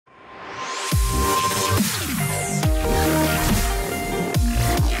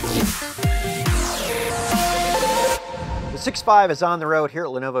6.5 is on the road here at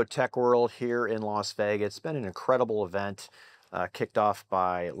Lenovo Tech World here in Las Vegas. It's been an incredible event kicked off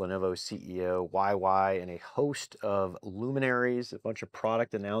by Lenovo CEO YY and a host of luminaries, a bunch of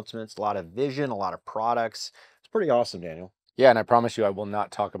product announcements, a lot of vision, a lot of products. It's pretty awesome, Daniel. Yeah, and I promise you I will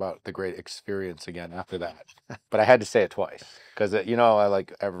not talk about the great experience again after that. But I had to say it twice because, I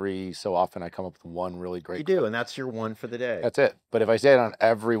like every so often I come up with one really great. You do, and that's your one for the day. That's it. But if I say it on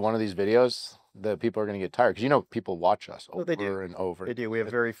every one of these videos, the people are going to get tired because people watch us over and over. They do. We have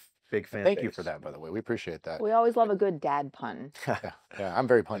a very big fan Thank base. you for that, by the way. We appreciate that. We always love a good dad pun. Yeah, I'm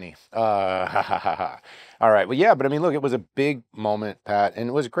very punny. All right. Well, yeah, but I mean, look, it was a big moment, Pat,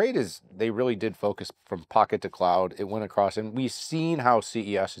 and what's great is they really did focus from pocket to cloud. It went across, and we've seen how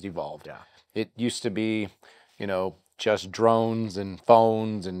CES has evolved. Yeah. It used to be, just drones and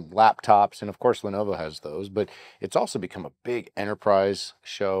phones and laptops, and of course Lenovo has those, but it's also become a big enterprise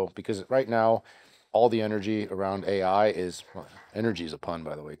show because right now all the energy around AI is, well, energy is a pun,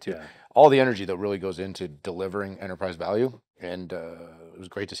 by the way, too. Yeah. All the energy that really goes into delivering enterprise value, and it was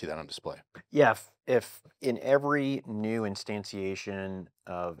great to see that on display. Yeah, if in every new instantiation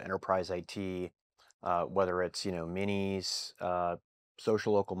of enterprise IT, whether it's minis,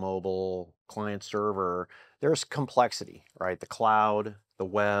 social, local, mobile, client server, there's complexity, right? The cloud, the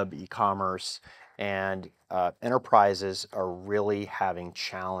web, e-commerce, and enterprises are really having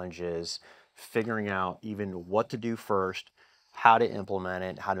challenges figuring out even what to do first, how to implement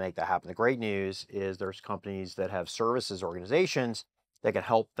it, how to make that happen. The great news is there's companies that have services organizations that can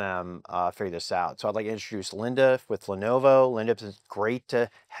help them figure this out. So I'd like to introduce Linda with Lenovo. Linda, it's great to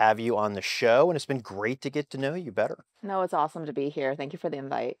have you on the show, and it's been great to get to know you better. No, it's awesome to be here. Thank you for the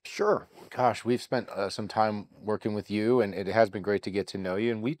invite. Sure. Gosh, we've spent some time working with you, and it has been great to get to know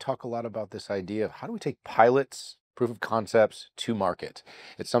you. And we talk a lot about this idea of how do we take pilots, proof of concepts to market.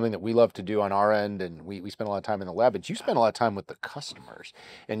 It's something that we love to do on our end, and we spend a lot of time in the lab, but you spend a lot of time with the customers,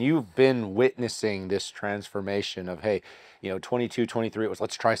 and you've been witnessing this transformation of, hey, 22, 23, it was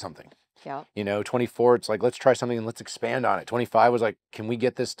let's try something. Yeah. 24, it's like, let's try something and let's expand on it. 25 was like, can we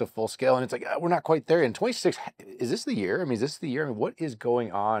get this to full scale? And it's like, we're not quite there. And 26, is this the year? I mean, is this the year? I mean, what is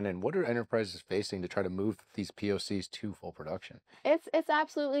going on and what are enterprises facing to try to move these POCs to full production? It's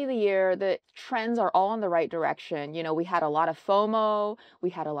absolutely the year. The trends are all in the right direction. We had a lot of FOMO,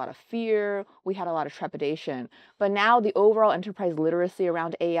 we had a lot of fear, we had a lot of trepidation. But now the overall enterprise literacy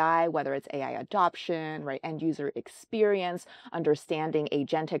around AI, whether it's AI adoption, right, end user experience, understanding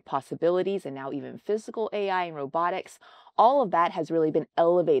agentic possibilities, and now even physical AI and robotics, all of that has really been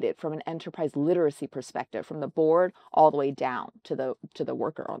elevated from an enterprise literacy perspective, from the board all the way down to the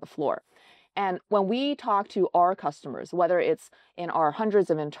worker on the floor. And when we talk to our customers, whether it's in our hundreds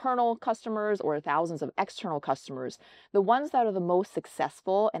of internal customers or thousands of external customers, the ones that are the most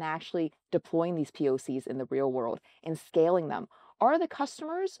successful in actually deploying these POCs in the real world and scaling them are the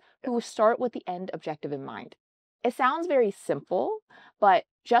customers who start with the end objective in mind. It sounds very simple, but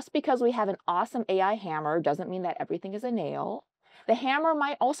just because we have an awesome AI hammer doesn't mean that everything is a nail. The hammer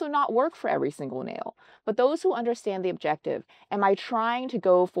might also not work for every single nail, but those who understand the objective, am I trying to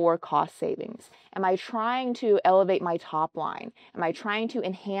go for cost savings? Am I trying to elevate my top line? Am I trying to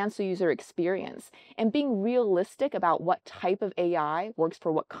enhance the user experience? And being realistic about what type of AI works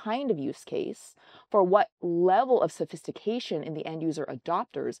for what kind of use case, for what level of sophistication in the end user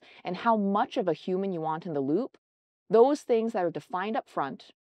adopters, and how much of a human you want in the loop, those things that are defined up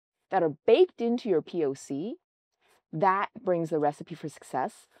front, that are baked into your POC, that brings the recipe for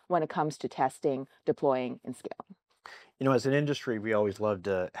success when it comes to testing, deploying, and scaling. As an industry, we always love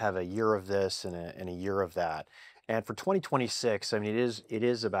to have a year of this and a year of that. And for 2026, I mean, it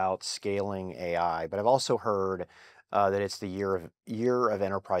is about scaling AI, but I've also heard that it's the year of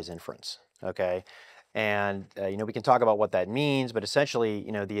enterprise inference. Okay. And, we can talk about what that means, but essentially,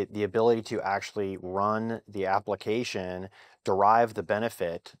 the ability to actually run the application, derive the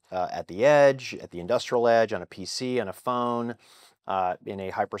benefit at the edge, at the industrial edge, on a PC, on a phone, in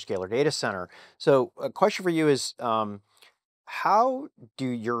a hyperscaler data center. So a question for you is, how do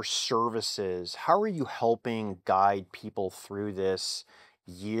your services, how are you helping guide people through this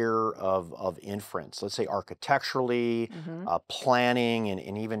year of inference, let's say architecturally, planning,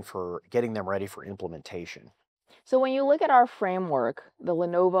 and even for getting them ready for implementation? So when you look at our framework, the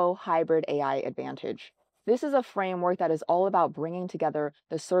Lenovo Hybrid AI Advantage, this is a framework that is all about bringing together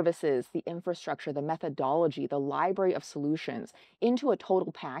the services, the infrastructure, the methodology, the library of solutions into a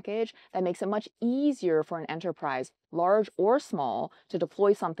total package that makes it much easier for an enterprise, large or small, to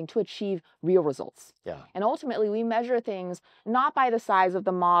deploy something to achieve real results. Yeah. And ultimately, we measure things not by the size of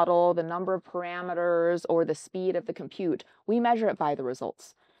the model, the number of parameters, or the speed of the compute. We measure it by the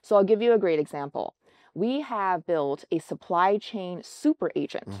results. So I'll give you a great example. We have built a supply chain super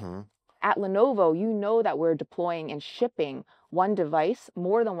agent. Mm-hmm. At Lenovo, you know that we're deploying and shipping one device,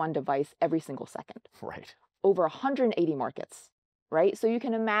 more than one device, every single second, Right. over 180 markets, right? So you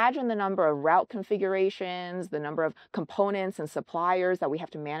can imagine the number of route configurations, the number of components and suppliers that we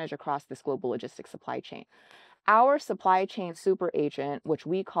have to manage across this global logistics supply chain. Our supply chain super agent, which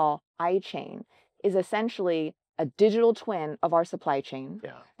we call iChain, is essentially a digital twin of our supply chain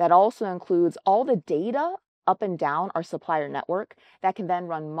Yeah. that also includes all the data up and down our supplier network that can then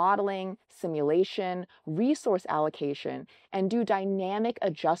run modeling, simulation, resource allocation, and do dynamic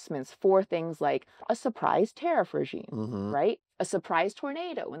adjustments for things like a surprise tariff regime, Mm-hmm. right? A surprise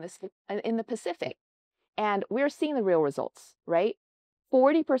tornado in the Pacific. And we're seeing the real results, right?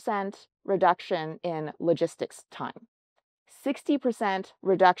 40% reduction in logistics time, 60%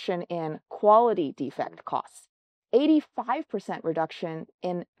 reduction in quality defect costs, 85% reduction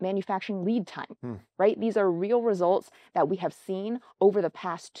in manufacturing lead time, Hmm. right? These are real results that we have seen over the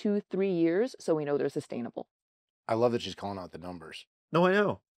past 2-3 years, so we know they're sustainable. I love that she's calling out the numbers. No, I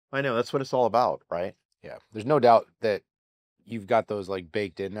know. I know. That's what it's all about, right? Yeah, there's no doubt that you've got those like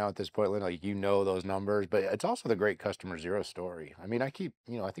baked in now at this point, Lynn, like those numbers, but it's also the great customer zero story. I mean, I think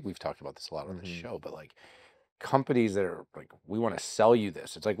we've talked about this a lot on the Mm-hmm. show, but like companies that are like, we want to sell you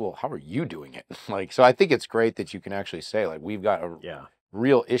this. It's like, well, how are you doing it? Like, so I think it's great that you can actually say, like, we've got a Yeah.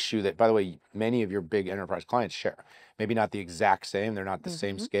 real issue that, by the way, many of your big enterprise clients share. Maybe not the exact same, they're not the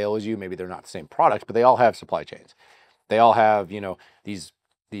same scale as you, maybe they're not the same products, but they all have supply chains. They all have, these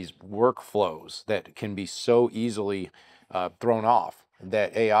workflows that can be so easily thrown off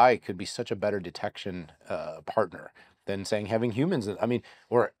that AI could be such a better detection partner than saying having humans. I mean,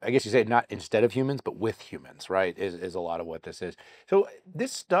 or I guess you say not instead of humans, but with humans, right? Is a lot of what this is. So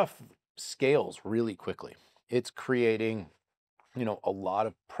this stuff scales really quickly. It's creating a lot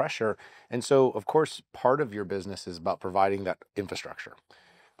of pressure. And so, of course, part of your business is about providing that infrastructure.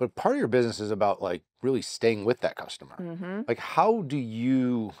 But part of your business is about like really staying with that customer. Mm-hmm. Like, how do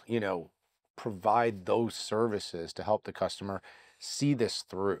you, provide those services to help the customer see this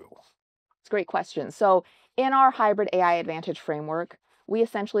through? It's a great question. So in our hybrid AI advantage framework, we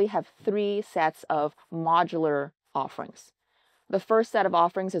essentially have 3 sets of modular offerings. The first set of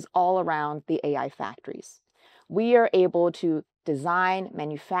offerings is all around the AI factories. We are able to design,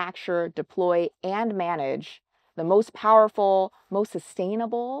 manufacture, deploy, and manage the most powerful, most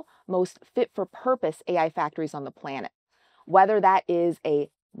sustainable, most fit for purpose AI factories on the planet. Whether that is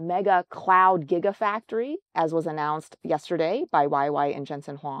a mega cloud gigafactory, as was announced yesterday by YY and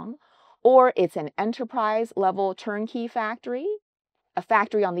Jensen Huang, or it's an enterprise level turnkey factory, a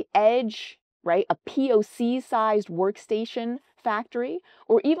factory on the edge, right? A POC sized workstation factory,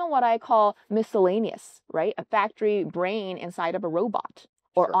 or even what I call miscellaneous, right? A factory brain inside of a robot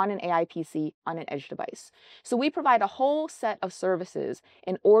or Sure. on an AI PC on an edge device. So we provide a whole set of services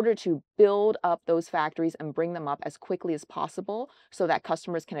in order to build up those factories and bring them up as quickly as possible so that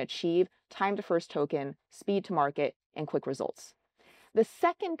customers can achieve time to first token, speed to market, and quick results. The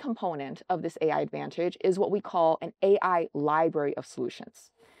second component of this AI advantage is what we call an AI library of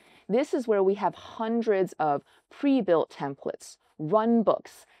solutions. This is where we have hundreds of pre-built templates, run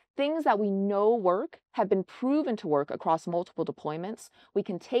books, things that we know work, have been proven to work across multiple deployments. We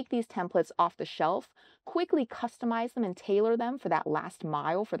can take these templates off the shelf, quickly customize them and tailor them for that last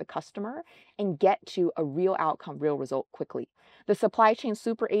mile for the customer, and get to a real outcome, real result quickly. The supply chain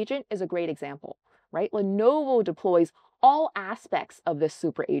super agent is a great example, right? Lenovo deploys all aspects of this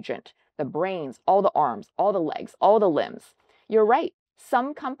super agent, the brains, all the arms, all the legs, all the limbs. You're right.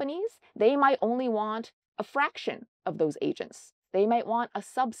 Some companies, they might only want a fraction of those agents. They might want a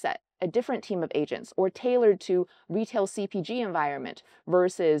subset, a different team of agents, or tailored to retail CPG environment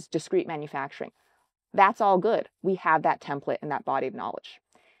versus discrete manufacturing. That's all good. We have that template and that body of knowledge.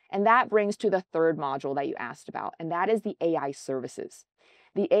 And that brings to the third module that you asked about, and that is the AI services.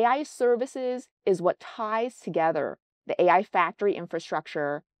 The AI services is what ties together the AI factory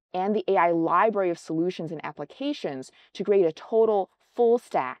infrastructure and the AI library of solutions and applications to create a total full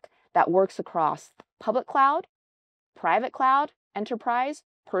stack that works across public cloud, private cloud, enterprise,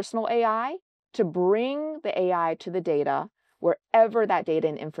 personal AI, to bring the AI to the data wherever that data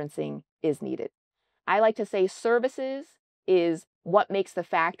and inferencing is needed. I like to say services is what makes the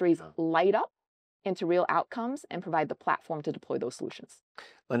factories light up into real outcomes and provide the platform to deploy those solutions.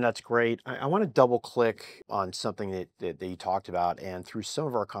 And that's great. I want to double click on something that you talked about. And through some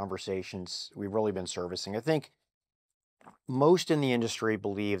of our conversations, we've really been servicing. I think most in the industry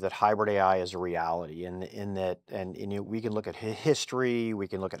believe that hybrid AI is a reality, in that, and we can look at history, we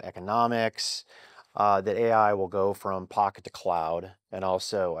can look at economics, that AI will go from pocket to cloud. And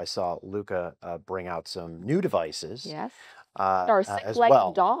also, I saw Luca bring out some new devices Yes. Our as six-legged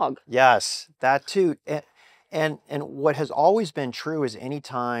well. dog. Yes, that too. And what has always been true is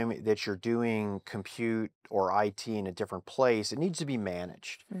anytime that you're doing compute or IT in a different place, it needs to be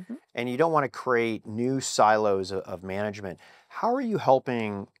managed. Mhm. And you don't want to create new silos of management. How are you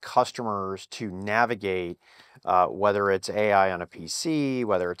helping customers to navigate whether it's AI on a PC,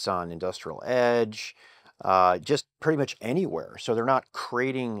 whether it's on industrial edge, just pretty much anywhere, so they're not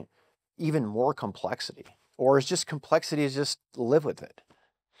creating even more complexity? Or is just complexity is just live with it?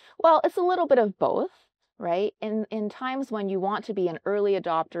 Well, it's a little bit of both, right? In times when you want to be an early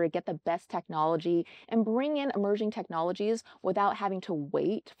adopter, get the best technology, and bring in emerging technologies without having to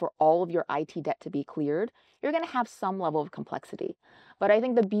wait for all of your IT debt to be cleared, you're going to have some level of complexity. But I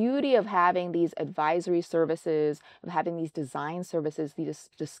think the beauty of having these advisory services, of having these design services, these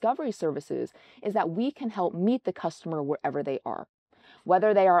discovery services, is that we can help meet the customer wherever they are.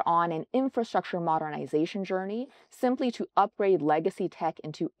 Whether they are on an infrastructure modernization journey, simply to upgrade legacy tech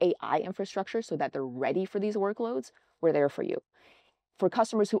into AI infrastructure so that they're ready for these workloads, we're there for you. For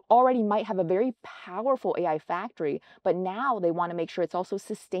customers who already might have a very powerful AI factory, but now they want to make sure it's also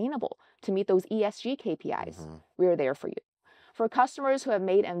sustainable to meet those ESG KPIs, Mhm. we're there for you. For customers who have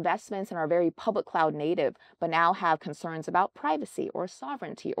made investments and are very public cloud native, but now have concerns about privacy or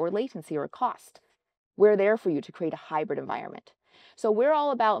sovereignty or latency or cost, we're there for you to create a hybrid environment. So we're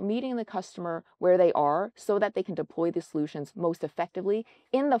all about meeting the customer where they are so that they can deploy the solutions most effectively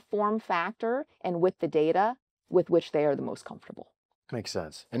in the form factor and with the data with which they are the most comfortable. Makes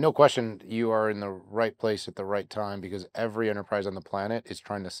sense. And no question, you are in the right place at the right time because every enterprise on the planet is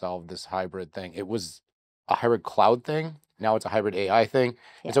trying to solve this hybrid thing. It was a hybrid cloud thing. Now it's a hybrid AI thing. And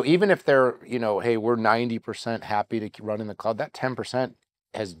Yes, so even if they're, hey, we're 90% happy to run in the cloud, that 10%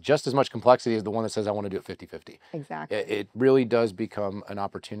 has just as much complexity as the one that says, I want to do it 50-50. exactly. It really does become an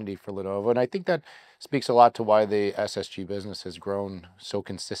opportunity for Lenovo. And I think that speaks a lot to why the SSG business has grown so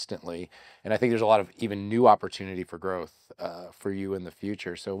consistently. And I think there's a lot of even new opportunity for growth for you in the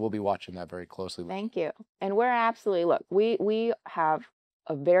future. So we'll be watching that very closely. Thank you. And we're absolutely, look, we have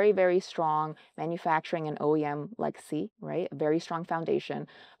a very, very strong manufacturing and OEM legacy, right? A very strong foundation.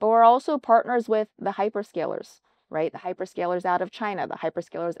 But we're also partners with the hyperscalers, right? The hyperscalers out of China, the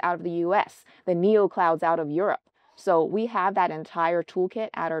hyperscalers out of the US, the neo clouds out of Europe. So we have that entire toolkit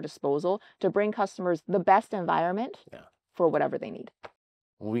at our disposal to bring customers the best environment Yeah. for whatever they need.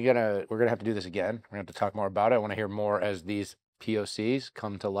 We're gonna have to do this again. We're gonna have to talk more about it. I want to hear more as these POCs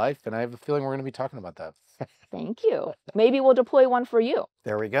come to life, and I have a feeling we're gonna be talking about that. Thank you. Maybe we'll deploy one for you.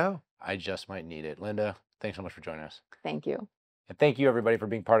 There we go. I just might need it. Linda, thanks so much for joining us. Thank you. And thank you everybody for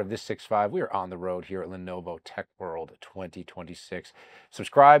being part of this 6.5. We are on the road here at Lenovo Tech World 2026.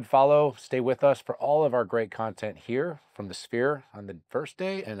 Subscribe, follow, stay with us for all of our great content here from the Sphere on the first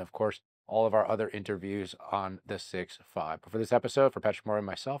day, and of course, all of our other interviews on the 6.5. But for this episode, for Patrick Moore and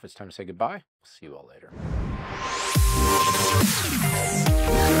myself, it's time to say goodbye. We'll see you all later.